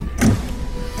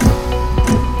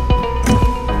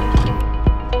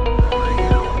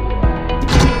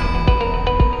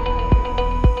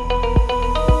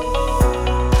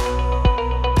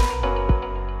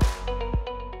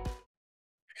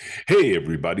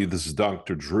everybody. This is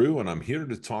Dr. Drew, and I'm here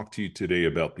to talk to you today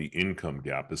about the income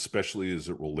gap, especially as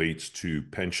it relates to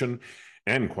pension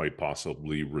and quite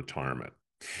possibly retirement.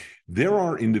 There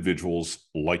are individuals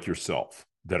like yourself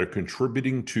that are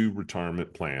contributing to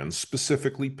retirement plans,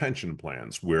 specifically pension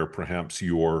plans, where perhaps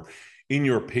you're in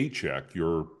your paycheck,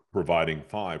 you're providing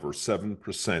 5 or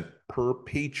 7% per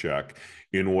paycheck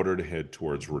in order to head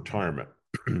towards retirement.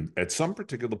 At some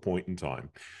particular point in time,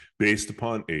 based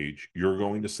upon age, you're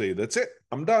going to say, that's it,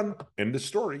 I'm done. End of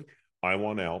story. I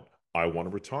want out. I want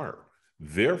to retire.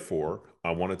 Therefore,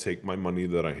 I want to take my money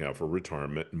that I have for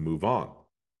retirement and move on.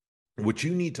 What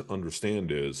you need to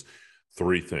understand is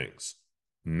three things.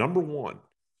 Number one,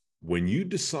 when you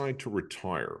decide to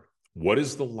retire, what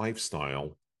is the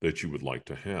lifestyle that you would like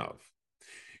to have?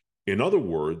 In other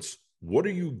words, what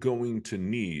are you going to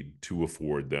need to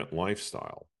afford that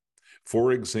lifestyle?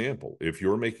 For example, if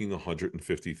you're making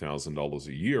 $150,000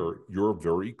 a year, you're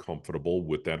very comfortable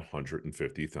with that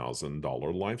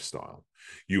 $150,000 lifestyle.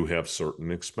 You have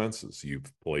certain expenses. You've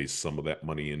placed some of that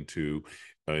money into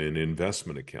an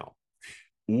investment account.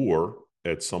 Or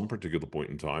at some particular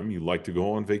point in time, you like to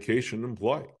go on vacation and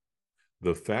play.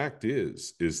 The fact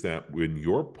is that when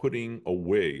you're putting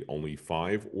away only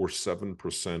 5 or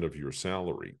 7% of your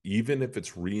salary, even if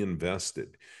it's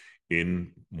reinvested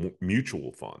in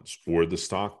mutual funds or the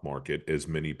stock market, as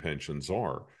many pensions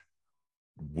are,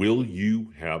 will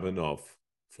you have enough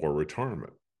for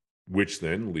retirement? Which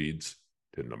then leads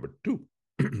to number two.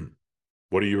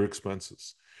 What are your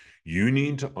expenses? You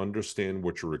need to understand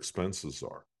what your expenses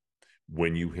are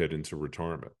when you head into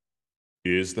retirement.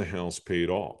 Is the house paid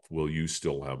off? Will you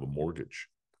still have a mortgage?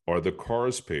 Are the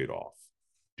cars paid off?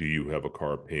 Do you have a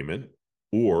car payment?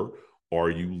 Or are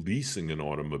you leasing an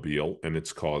automobile and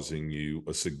it's causing you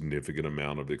a significant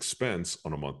amount of expense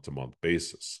on a month-to-month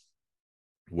basis?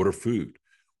 What are food?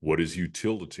 What is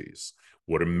utilities?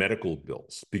 What are medical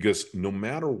bills? Because no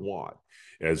matter what,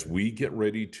 as we get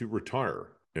ready to retire,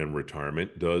 and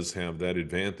retirement does have that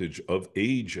advantage of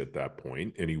age at that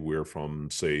point, anywhere from,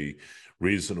 say,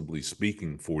 reasonably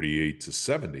speaking, 48 to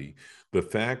 70. The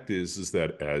fact is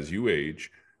that as you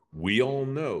age, we all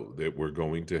know that we're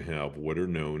going to have what are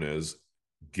known as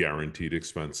guaranteed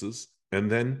expenses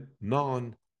and then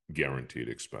non-guaranteed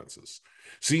expenses.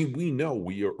 See, we know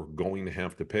we are going to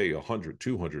have to pay $100,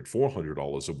 $200,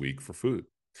 $400 a week for food.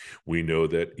 We know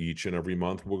that each and every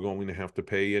month we're going to have to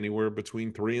pay anywhere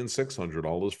between $300 and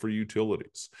 $600 for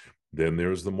utilities. Then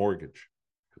there's the mortgage.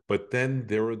 But then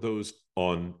there are those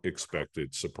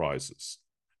unexpected surprises.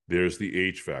 There's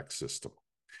the HVAC system.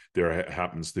 There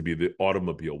happens to be the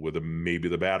automobile where maybe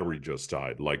the battery just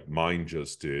died, like mine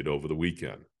just did over the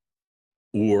weekend.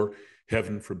 Or,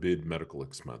 heaven forbid, medical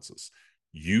expenses.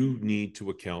 You need to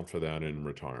account for that in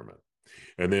retirement.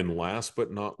 And then last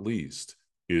but not least,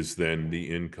 is then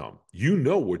the income. You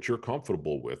know what you're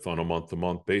comfortable with on a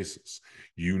month-to-month basis.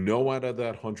 You know out of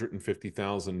that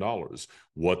 $150,000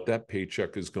 what that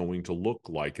paycheck is going to look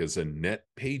like as a net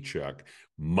paycheck,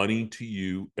 money to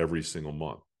you every single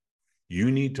month.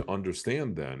 You need to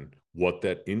understand then what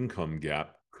that income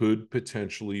gap could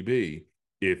potentially be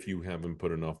if you haven't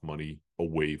put enough money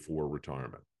away for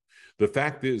retirement. The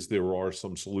fact is there are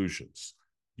some solutions.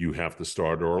 You have to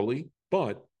start early,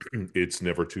 but it's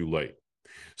never too late.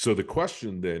 So the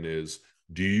question then is,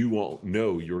 do you all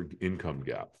know your income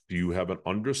gap? Do you have an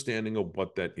understanding of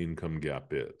what that income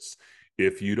gap is?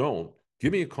 If you don't,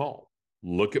 give me a call.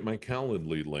 Look at my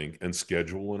Calendly link and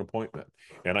schedule an appointment.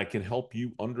 And I can help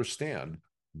you understand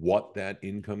what that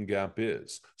income gap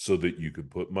is so that you can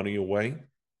put money away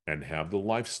and have the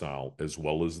lifestyle as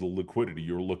well as the liquidity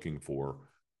you're looking for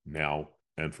now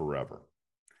and forever.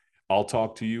 I'll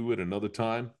talk to you at another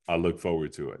time. I look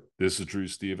forward to it. This is Drew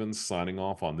Stevens signing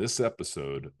off on this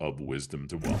episode of Wisdom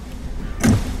to Wealth.